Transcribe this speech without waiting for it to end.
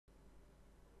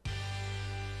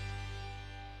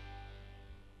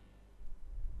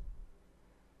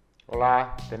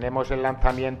Hola, tenemos el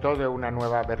lanzamiento de una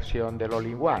nueva versión del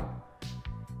All-in-One.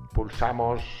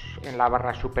 Pulsamos en la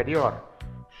barra superior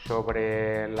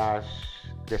sobre las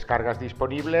descargas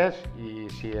disponibles y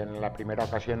si en la primera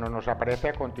ocasión no nos aparece,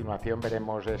 a continuación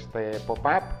veremos este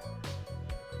pop-up.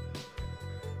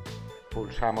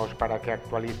 Pulsamos para que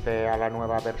actualice a la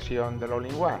nueva versión del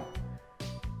All-in-One.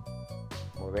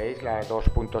 Como veis, la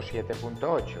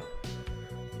 2.7.8.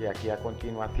 Y aquí a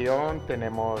continuación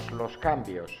tenemos los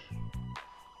cambios.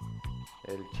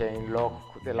 El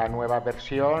changelog de la nueva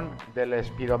versión del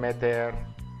Speedometer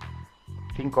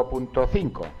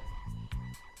 5.5.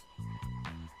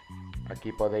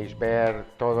 Aquí podéis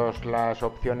ver todas las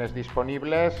opciones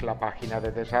disponibles, la página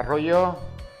de desarrollo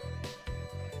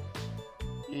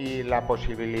y la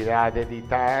posibilidad de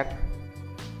editar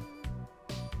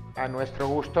a nuestro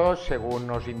gusto según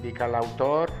nos indica el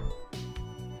autor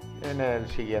en el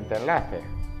siguiente enlace.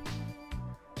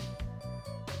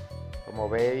 Como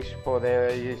veis,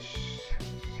 podéis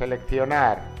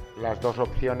seleccionar las dos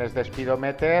opciones de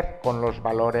Speedometer con los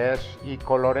valores y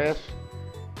colores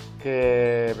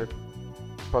que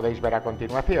podéis ver a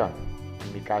continuación.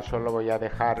 En mi caso lo voy a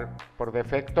dejar por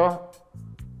defecto.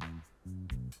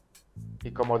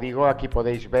 Y como digo, aquí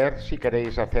podéis ver si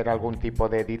queréis hacer algún tipo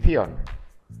de edición,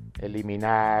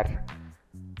 eliminar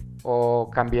o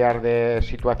cambiar de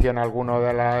situación alguna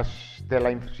de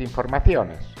las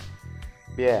informaciones.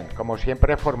 Bien, como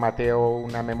siempre formateo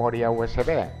una memoria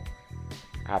USB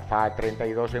a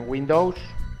FAT32 en Windows.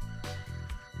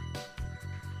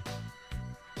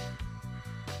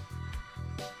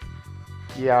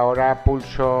 Y ahora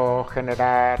pulso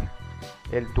generar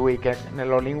el tweak en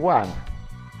el All-in-One.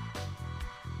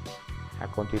 A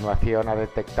continuación ha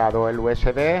detectado el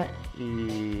USB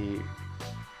y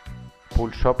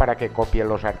pulso para que copie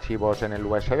los archivos en el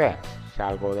USB.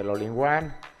 Salgo del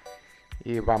All-in-One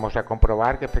y vamos a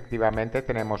comprobar que efectivamente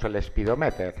tenemos el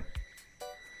Speedometer.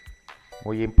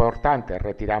 Muy importante,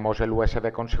 retiramos el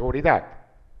USB con seguridad.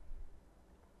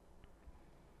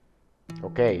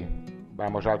 Ok,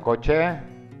 vamos al coche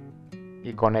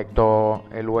y conecto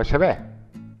el USB.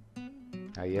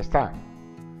 Ahí está.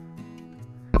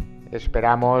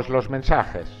 Esperamos los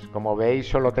mensajes. Como veis,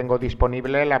 solo tengo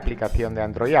disponible la aplicación de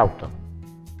Android Auto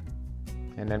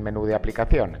en el menú de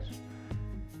aplicaciones.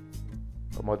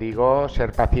 Como digo,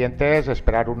 ser pacientes,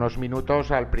 esperar unos minutos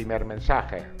al primer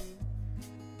mensaje.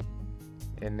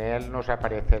 En él nos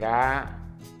aparecerá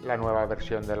la nueva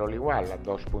versión del All-in-One, la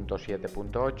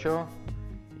 2.7.8,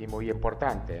 y muy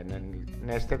importante, en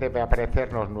este debe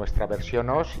aparecernos nuestra versión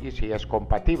OS y si es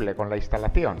compatible con la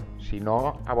instalación, si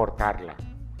no, abortarla.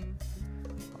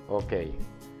 Ok,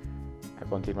 a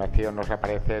continuación nos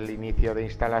aparece el inicio de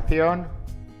instalación,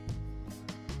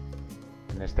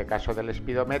 en este caso del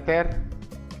Speedometer,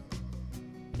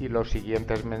 y los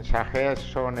siguientes mensajes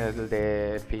son el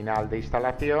de final de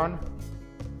instalación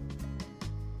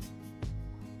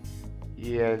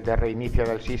y el de reinicio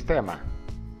del sistema.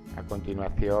 A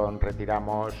continuación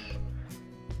retiramos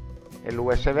el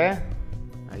USB,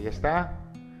 ahí está,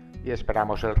 y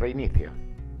esperamos el reinicio.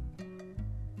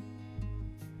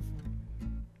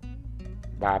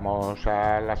 Vamos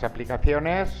a las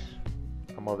aplicaciones.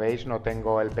 Como veis, no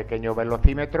tengo el pequeño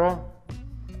velocímetro.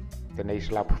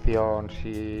 Tenéis la opción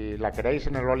si la queréis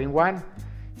en el All-in-One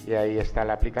y ahí está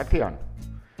la aplicación.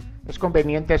 Es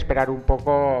conveniente esperar un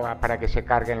poco para que se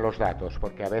carguen los datos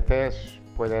porque a veces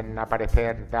pueden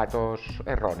aparecer datos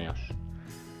erróneos.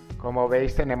 Como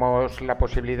veis, tenemos la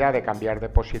posibilidad de cambiar de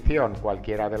posición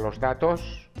cualquiera de los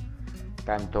datos,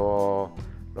 tanto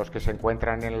los que se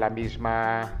encuentran en la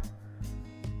misma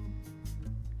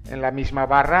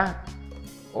barra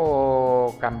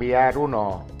o cambiar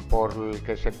uno por el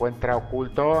que se encuentra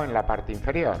oculto en la parte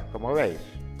inferior, como veis.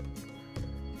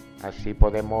 Así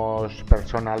podemos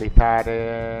personalizar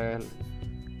el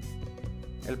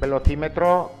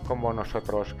velocímetro como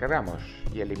nosotros queramos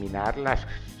y eliminar las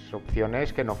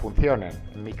opciones que no funcionen.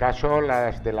 En mi caso,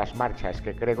 las de las marchas,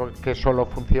 que creo que solo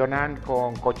funcionan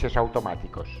con coches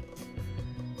automáticos.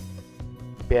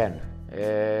 Bien,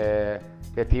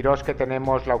 deciros que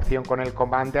tenemos la opción con el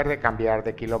Commander de cambiar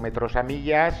de kilómetros a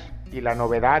millas y la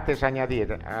novedad es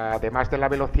añadir, además de la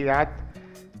velocidad,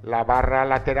 la barra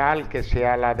lateral que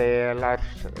sea la de las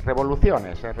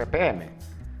revoluciones, RPM,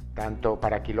 tanto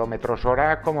para kilómetros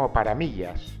hora como para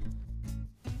millas.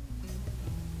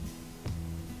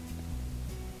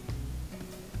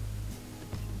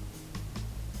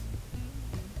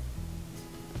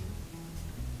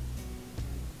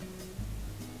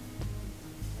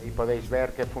 Ahí podéis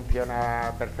ver que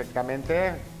funciona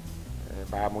perfectamente,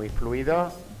 va muy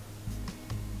fluido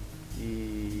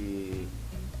y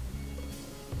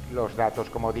los datos,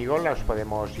 como digo, los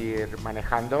podemos ir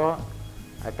manejando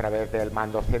a través del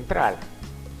mando central,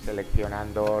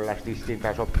 seleccionando las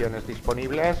distintas opciones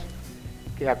disponibles,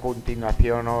 que a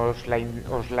continuación os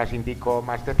las indico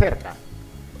más de cerca.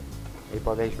 Y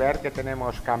podéis ver que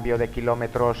tenemos cambio de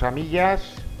kilómetros a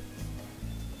millas,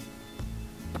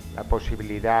 la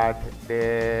posibilidad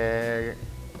de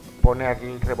poner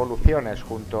revoluciones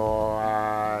junto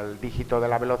al dígito de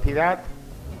la velocidad.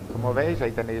 Como veis,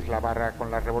 ahí tenéis la barra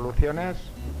con las revoluciones.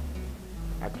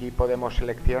 Aquí podemos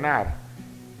seleccionar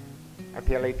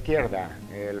hacia la izquierda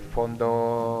el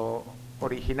fondo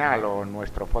original o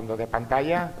nuestro fondo de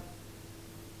pantalla,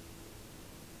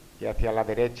 y hacia la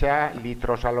derecha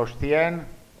litros a los 100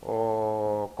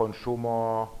 o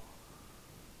consumo,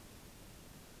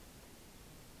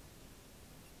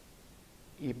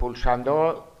 y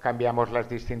pulsando cambiamos los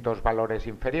distintos valores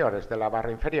inferiores de la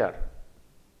barra inferior.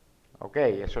 Ok,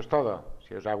 eso es todo.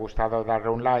 Si os ha gustado, darle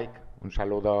un like. Un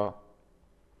saludo.